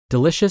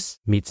Delicious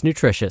meets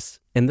nutritious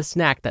in the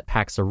snack that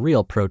packs a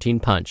real protein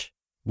punch.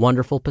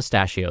 Wonderful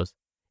Pistachios.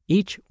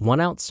 Each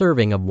 1-ounce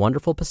serving of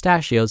Wonderful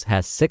Pistachios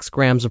has 6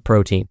 grams of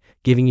protein,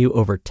 giving you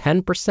over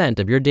 10%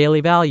 of your daily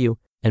value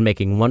and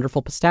making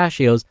Wonderful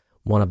Pistachios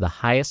one of the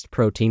highest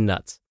protein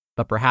nuts.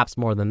 But perhaps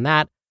more than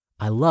that,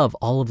 I love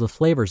all of the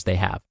flavors they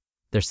have.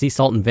 Their sea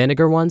salt and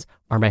vinegar ones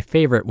are my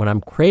favorite when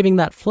I'm craving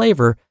that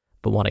flavor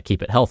but want to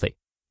keep it healthy.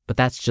 But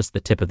that's just the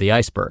tip of the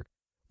iceberg.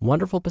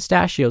 Wonderful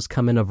Pistachios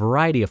come in a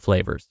variety of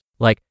flavors,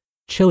 like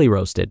chili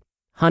roasted,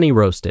 honey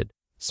roasted,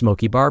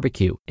 smoky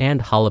barbecue,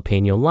 and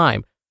jalapeno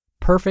lime,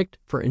 perfect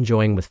for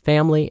enjoying with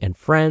family and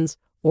friends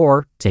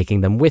or taking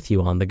them with you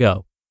on the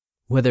go.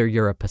 Whether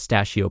you're a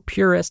pistachio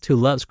purist who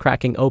loves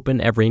cracking open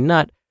every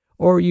nut,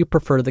 or you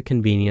prefer the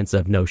convenience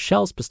of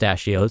no-shells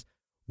pistachios,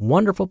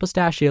 Wonderful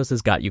Pistachios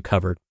has got you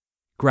covered.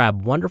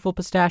 Grab Wonderful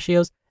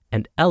Pistachios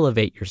and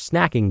elevate your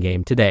snacking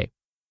game today.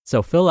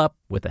 So fill up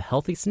with a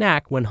healthy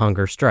snack when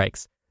hunger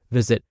strikes.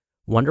 Visit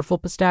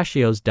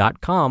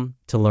wonderfulpistachios.com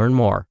to learn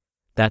more.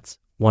 That's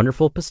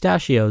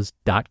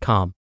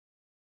wonderfulpistachios.com.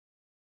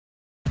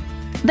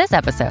 This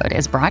episode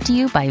is brought to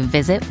you by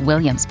Visit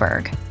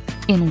Williamsburg.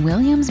 In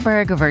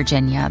Williamsburg,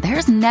 Virginia,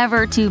 there's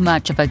never too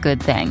much of a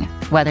good thing.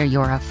 Whether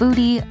you're a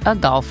foodie, a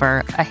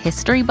golfer, a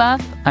history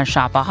buff, a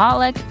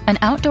shopaholic, an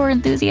outdoor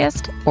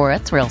enthusiast, or a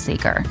thrill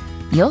seeker,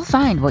 you'll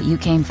find what you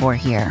came for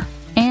here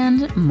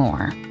and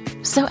more.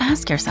 So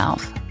ask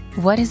yourself,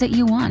 what is it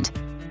you want?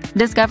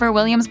 Discover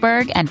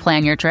Williamsburg and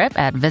plan your trip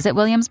at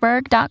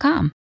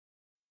visitwilliamsburg.com.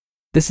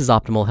 This is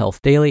Optimal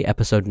Health Daily,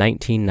 episode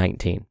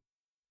 1919.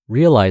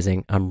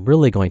 Realizing I'm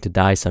Really Going to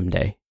Die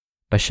Someday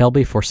by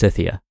Shelby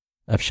Forsythia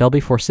of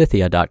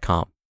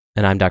shelbyforsythia.com.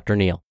 And I'm Dr.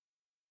 Neil.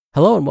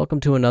 Hello and welcome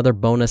to another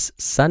bonus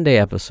Sunday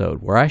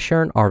episode where I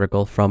share an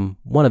article from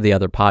one of the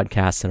other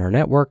podcasts in our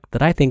network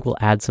that I think will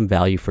add some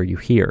value for you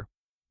here.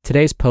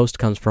 Today's post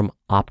comes from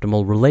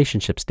Optimal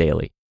Relationships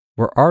Daily,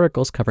 where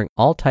articles covering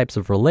all types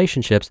of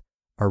relationships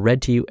are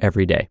read to you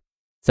every day.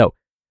 So,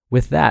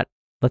 with that,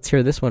 let's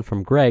hear this one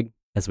from Greg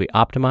as we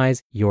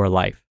optimize your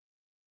life.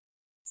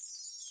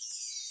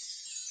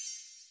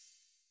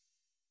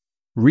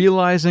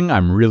 Realizing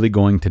I'm Really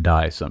Going to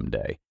Die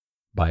Someday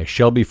by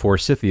Shelby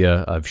Forsythia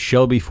of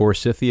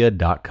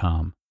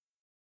shelbyforsythia.com.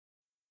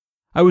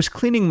 I was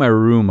cleaning my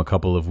room a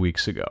couple of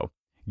weeks ago,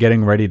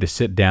 getting ready to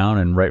sit down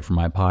and write for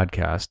my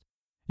podcast,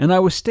 and I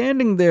was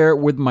standing there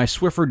with my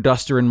Swiffer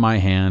duster in my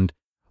hand,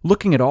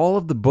 looking at all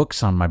of the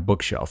books on my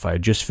bookshelf I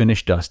had just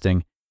finished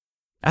dusting.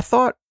 I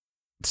thought,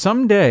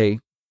 someday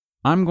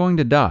I'm going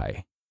to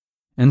die,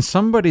 and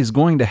somebody's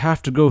going to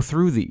have to go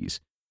through these,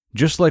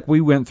 just like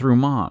we went through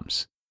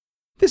Mom's.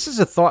 This is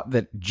a thought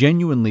that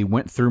genuinely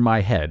went through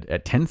my head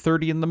at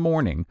 10:30 in the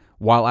morning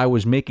while I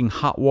was making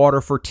hot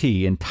water for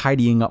tea and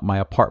tidying up my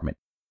apartment.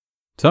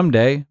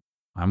 Someday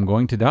I'm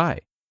going to die,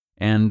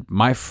 and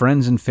my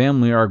friends and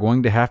family are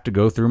going to have to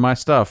go through my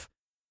stuff,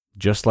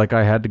 just like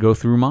I had to go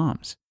through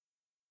Mom's.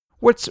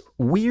 What's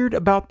weird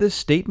about this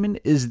statement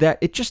is that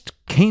it just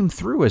came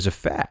through as a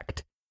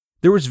fact.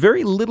 There was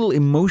very little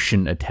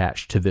emotion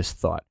attached to this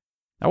thought.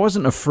 I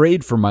wasn't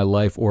afraid for my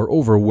life or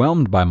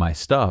overwhelmed by my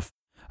stuff.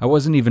 I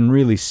wasn't even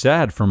really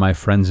sad for my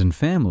friends and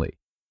family.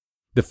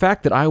 The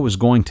fact that I was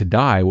going to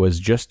die was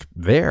just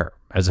there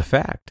as a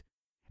fact.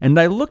 And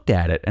I looked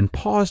at it and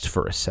paused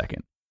for a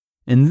second,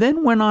 and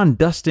then went on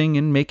dusting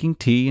and making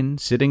tea and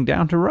sitting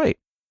down to write.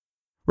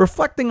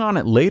 Reflecting on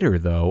it later,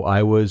 though,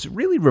 I was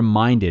really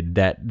reminded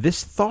that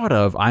this thought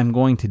of I'm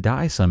going to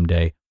die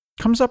someday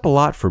comes up a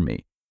lot for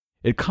me.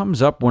 It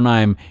comes up when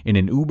I'm in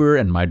an Uber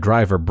and my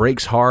driver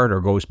brakes hard or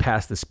goes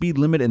past the speed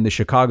limit in the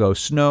Chicago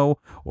snow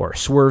or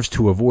swerves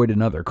to avoid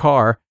another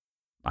car.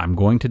 I'm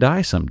going to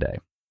die someday.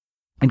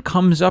 It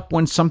comes up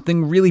when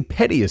something really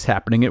petty is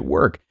happening at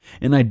work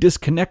and I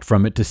disconnect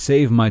from it to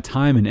save my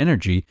time and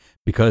energy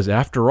because,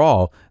 after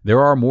all,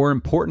 there are more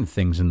important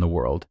things in the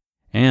world.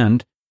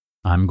 And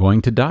I'm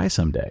going to die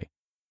someday.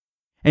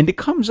 And it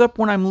comes up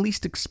when I'm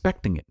least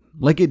expecting it,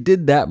 like it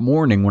did that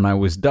morning when I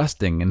was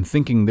dusting and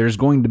thinking there's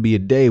going to be a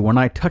day when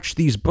I touch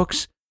these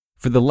books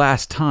for the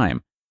last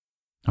time.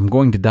 I'm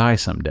going to die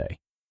someday.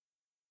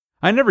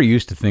 I never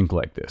used to think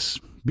like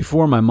this.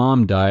 Before my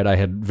mom died, I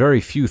had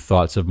very few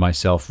thoughts of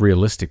myself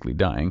realistically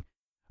dying.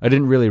 I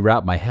didn't really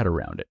wrap my head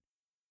around it.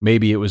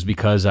 Maybe it was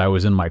because I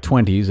was in my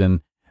 20s and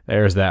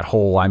there's that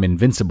whole I'm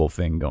invincible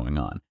thing going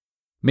on.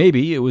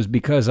 Maybe it was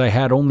because I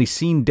had only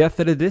seen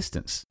death at a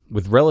distance,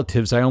 with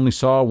relatives I only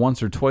saw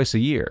once or twice a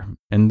year,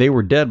 and they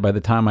were dead by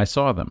the time I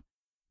saw them.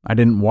 I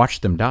didn't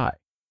watch them die.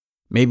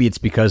 Maybe it's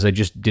because I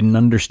just didn't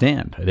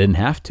understand. I didn't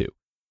have to.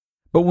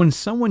 But when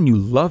someone you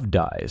love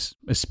dies,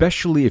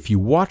 especially if you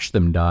watch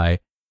them die,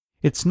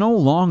 it's no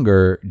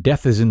longer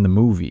death is in the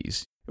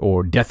movies,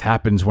 or death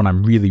happens when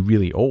I'm really,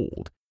 really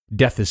old.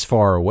 Death is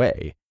far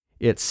away.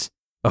 It's,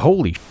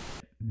 holy shit,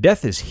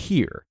 death is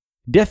here.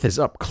 Death is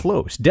up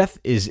close. Death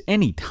is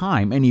any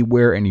time,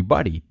 anywhere,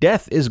 anybody.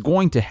 Death is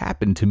going to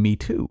happen to me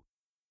too.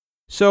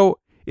 So,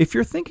 if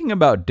you're thinking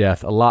about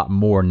death a lot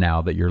more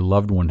now that your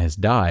loved one has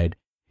died,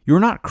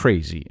 you're not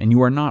crazy and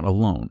you are not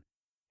alone.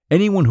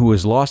 Anyone who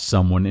has lost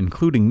someone,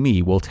 including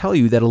me, will tell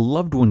you that a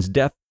loved one's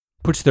death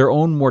puts their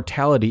own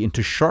mortality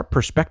into sharp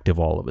perspective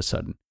all of a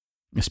sudden,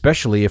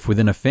 especially if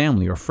within a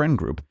family or friend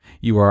group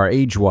you are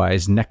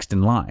age-wise next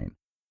in line.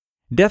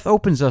 Death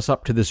opens us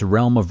up to this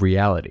realm of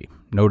reality,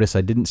 notice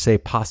I didn't say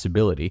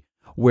possibility,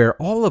 where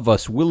all of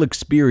us will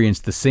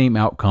experience the same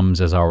outcomes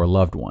as our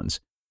loved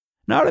ones.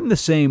 Not in the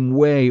same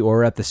way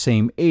or at the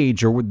same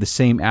age or with the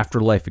same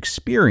afterlife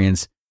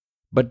experience,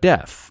 but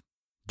death.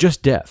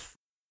 Just death.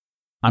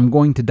 I'm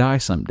going to die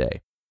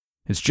someday.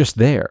 It's just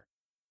there.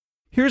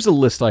 Here's a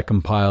list I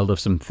compiled of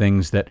some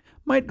things that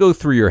might go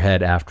through your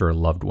head after a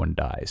loved one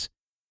dies.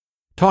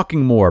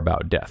 Talking more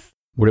about death,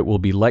 what it will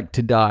be like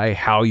to die,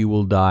 how you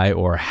will die,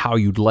 or how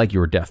you'd like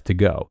your death to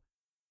go.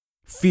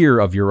 Fear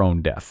of your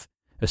own death,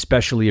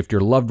 especially if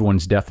your loved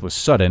one's death was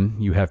sudden,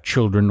 you have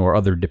children or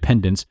other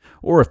dependents,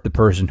 or if the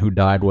person who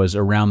died was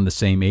around the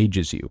same age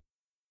as you.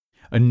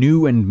 A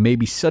new and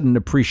maybe sudden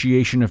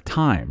appreciation of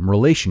time,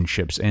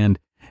 relationships, and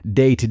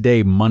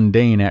day-to-day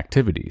mundane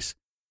activities.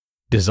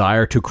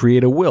 Desire to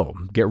create a will,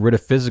 get rid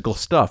of physical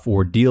stuff,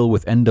 or deal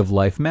with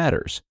end-of-life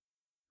matters.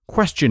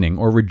 Questioning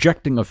or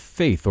rejecting of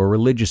faith or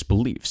religious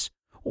beliefs,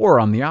 or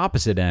on the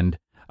opposite end,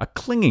 a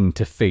clinging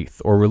to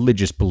faith or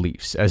religious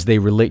beliefs as they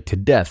relate to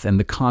death and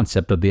the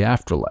concept of the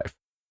afterlife.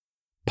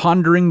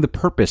 Pondering the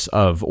purpose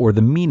of or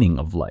the meaning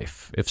of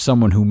life. If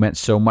someone who meant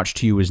so much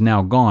to you is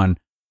now gone,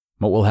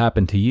 what will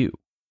happen to you?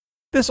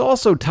 This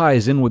also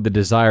ties in with the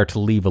desire to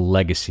leave a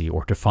legacy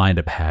or to find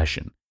a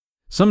passion.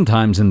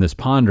 Sometimes in this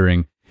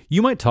pondering,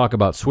 you might talk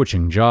about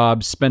switching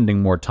jobs,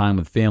 spending more time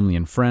with family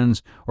and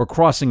friends, or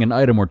crossing an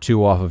item or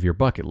two off of your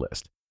bucket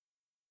list.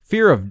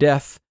 Fear of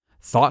death,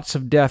 thoughts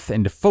of death,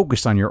 and to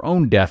focus on your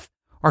own death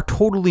are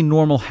totally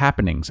normal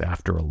happenings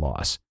after a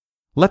loss.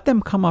 Let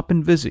them come up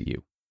and visit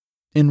you.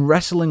 In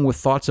wrestling with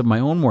thoughts of my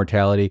own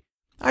mortality,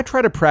 I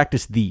try to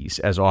practice these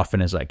as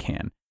often as I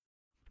can.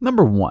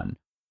 Number 1,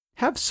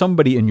 have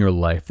somebody in your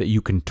life that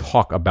you can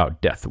talk about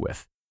death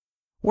with.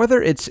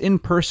 Whether it's in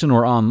person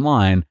or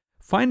online,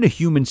 find a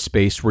human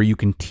space where you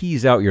can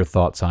tease out your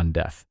thoughts on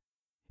death.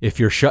 If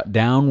you're shut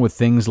down with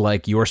things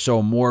like "you're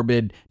so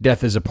morbid,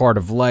 death is a part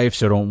of life,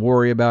 so don't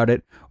worry about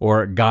it,"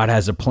 or "God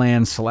has a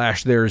plan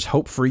 / there's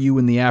hope for you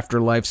in the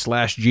afterlife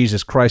 /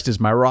 Jesus Christ is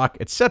my rock,"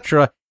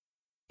 etc.,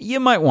 you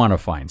might want to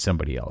find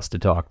somebody else to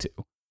talk to.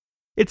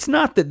 It's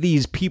not that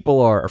these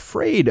people are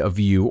afraid of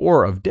you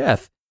or of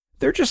death,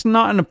 they're just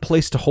not in a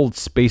place to hold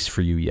space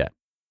for you yet.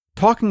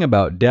 Talking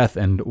about death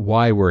and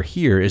why we're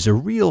here is a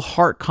real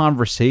heart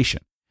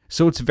conversation,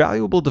 so it's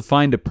valuable to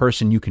find a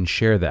person you can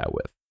share that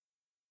with.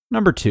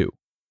 Number 2,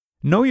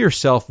 know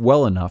yourself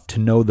well enough to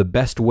know the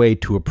best way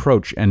to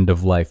approach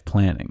end-of-life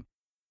planning.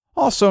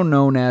 Also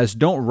known as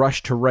don't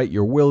rush to write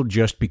your will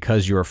just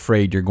because you're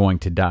afraid you're going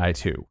to die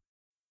too.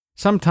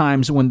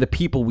 Sometimes when the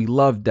people we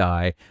love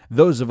die,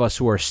 those of us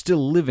who are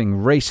still living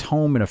race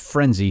home in a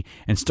frenzy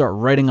and start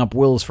writing up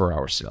wills for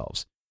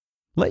ourselves.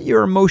 Let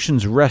your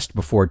emotions rest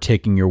before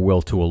taking your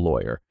will to a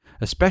lawyer,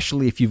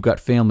 especially if you've got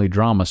family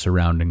drama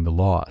surrounding the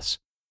loss.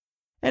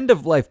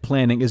 End-of-life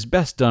planning is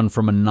best done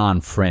from a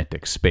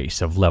non-frantic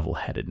space of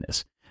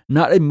level-headedness,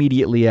 not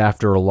immediately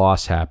after a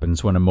loss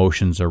happens when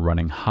emotions are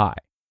running high.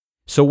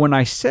 So when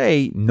I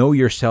say know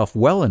yourself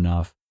well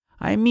enough,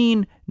 I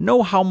mean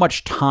know how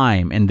much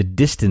time and the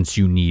distance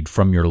you need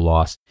from your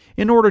loss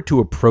in order to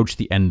approach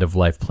the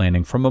end-of-life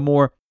planning from a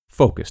more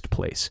focused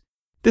place.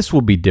 This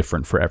will be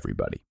different for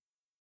everybody.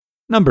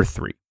 Number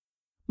 3,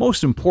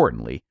 most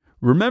importantly,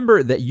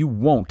 remember that you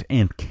won't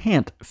and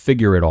can't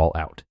figure it all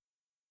out.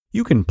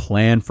 You can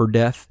plan for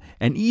death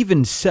and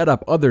even set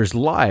up others'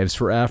 lives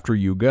for after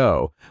you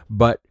go,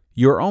 but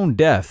your own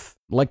death,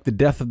 like the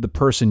death of the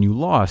person you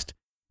lost,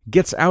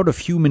 gets out of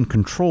human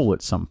control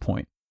at some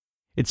point.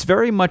 It's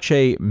very much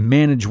a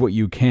manage what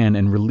you can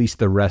and release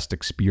the rest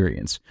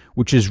experience,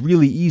 which is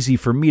really easy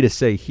for me to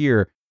say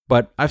here,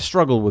 but I've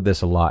struggled with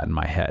this a lot in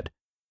my head.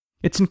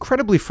 It's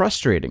incredibly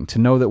frustrating to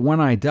know that when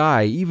I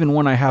die, even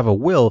when I have a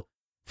will,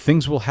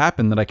 things will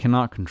happen that I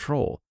cannot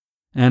control.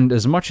 And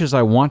as much as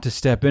I want to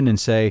step in and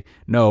say,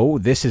 no,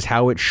 this is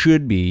how it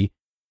should be,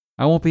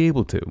 I won't be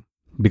able to,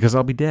 because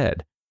I'll be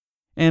dead.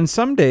 And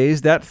some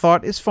days that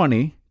thought is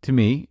funny to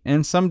me,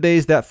 and some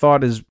days that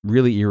thought is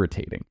really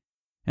irritating.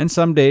 And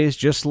some days,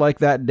 just like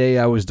that day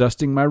I was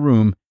dusting my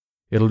room,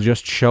 it'll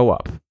just show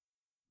up.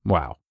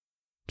 Wow.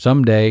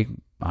 Someday,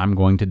 I'm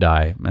going to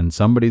die, and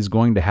somebody's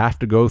going to have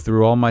to go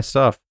through all my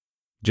stuff,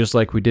 just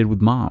like we did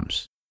with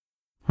Mom's.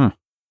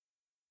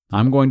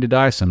 I'm going to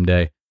die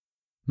someday,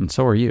 and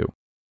so are you.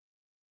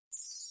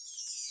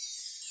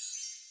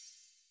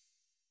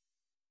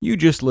 You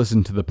just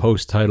listened to the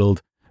post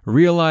titled,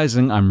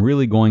 "Realizing I'm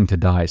Really Going to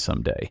Die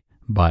Someday,"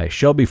 by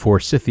Shelby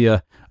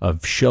Forsythia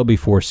of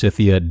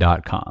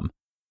shelbyforsythia.com.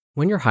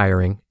 When you're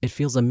hiring, it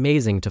feels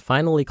amazing to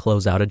finally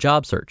close out a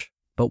job search.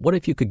 But what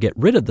if you could get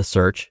rid of the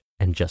search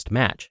and just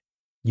match?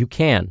 You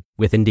can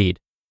with Indeed.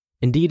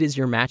 Indeed is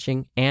your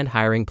matching and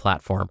hiring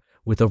platform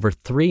with over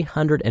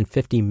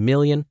 350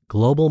 million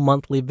global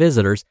monthly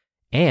visitors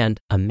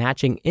and a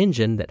matching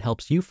engine that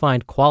helps you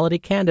find quality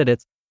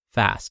candidates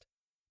fast.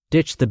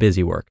 Ditch the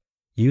busy work.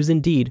 Use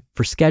Indeed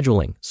for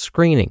scheduling,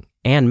 screening,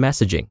 and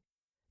messaging.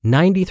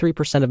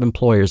 93% of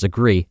employers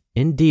agree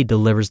Indeed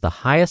delivers the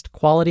highest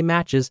quality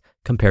matches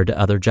compared to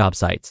other job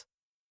sites.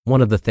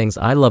 One of the things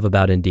I love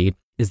about Indeed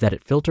is that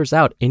it filters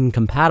out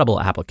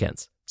incompatible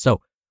applicants. So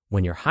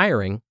when you're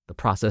hiring, the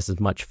process is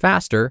much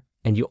faster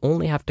and you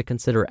only have to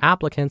consider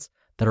applicants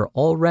that are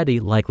already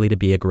likely to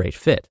be a great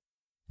fit.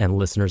 And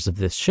listeners of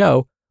this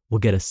show will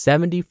get a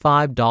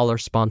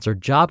 $75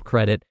 sponsored job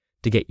credit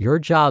to get your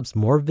jobs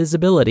more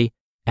visibility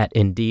at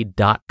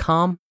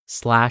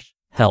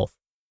Indeed.com/health.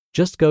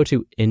 Just go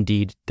to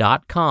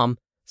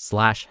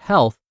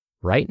Indeed.com/health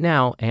right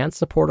now and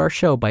support our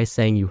show by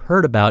saying you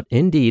heard about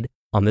Indeed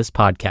on this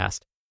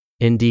podcast.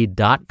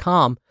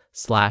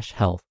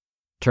 Indeed.com/health.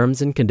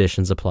 Terms and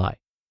conditions apply.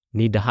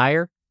 Need to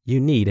hire?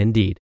 You need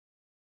Indeed.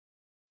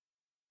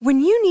 When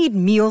you need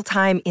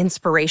mealtime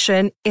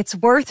inspiration, it's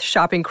worth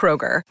shopping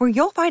Kroger, where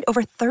you'll find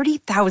over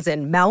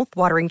 30,000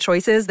 mouth-watering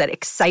choices that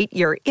excite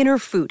your inner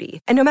foodie.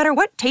 And no matter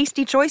what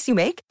tasty choice you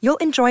make, you'll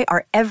enjoy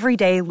our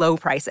everyday low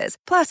prices,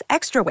 plus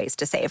extra ways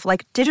to save,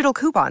 like digital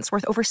coupons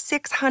worth over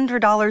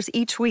 $600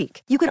 each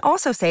week. You can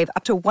also save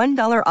up to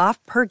 $1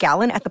 off per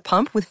gallon at the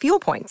pump with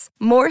fuel points.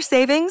 More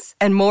savings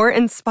and more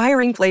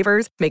inspiring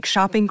flavors make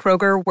shopping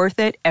Kroger worth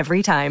it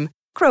every time.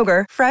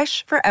 Kroger,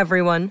 fresh for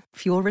everyone.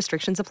 Fuel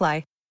restrictions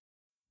apply.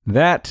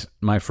 That,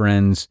 my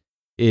friends,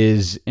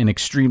 is an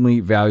extremely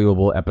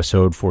valuable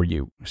episode for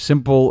you.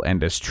 Simple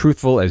and as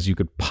truthful as you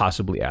could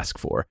possibly ask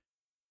for.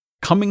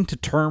 Coming to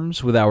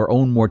terms with our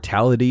own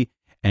mortality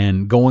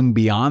and going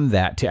beyond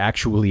that to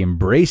actually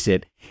embrace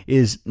it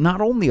is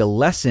not only a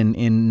lesson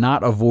in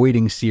not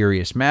avoiding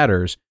serious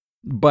matters,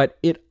 but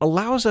it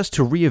allows us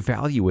to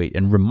reevaluate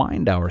and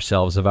remind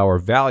ourselves of our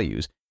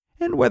values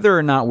and whether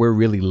or not we're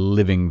really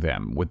living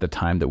them with the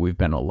time that we've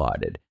been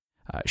allotted.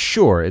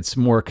 Sure, it's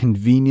more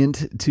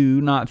convenient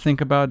to not think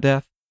about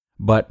death,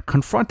 but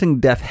confronting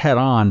death head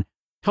on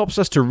helps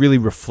us to really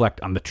reflect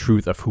on the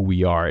truth of who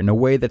we are in a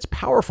way that's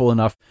powerful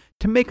enough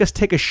to make us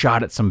take a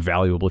shot at some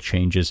valuable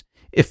changes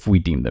if we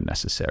deem them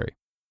necessary.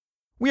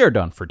 We are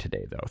done for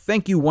today, though.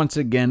 Thank you once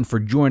again for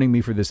joining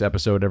me for this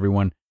episode,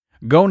 everyone.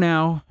 Go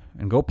now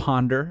and go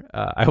ponder.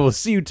 I will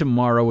see you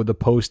tomorrow with a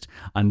post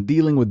on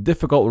dealing with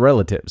difficult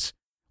relatives,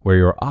 where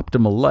your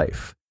optimal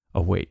life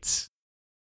awaits.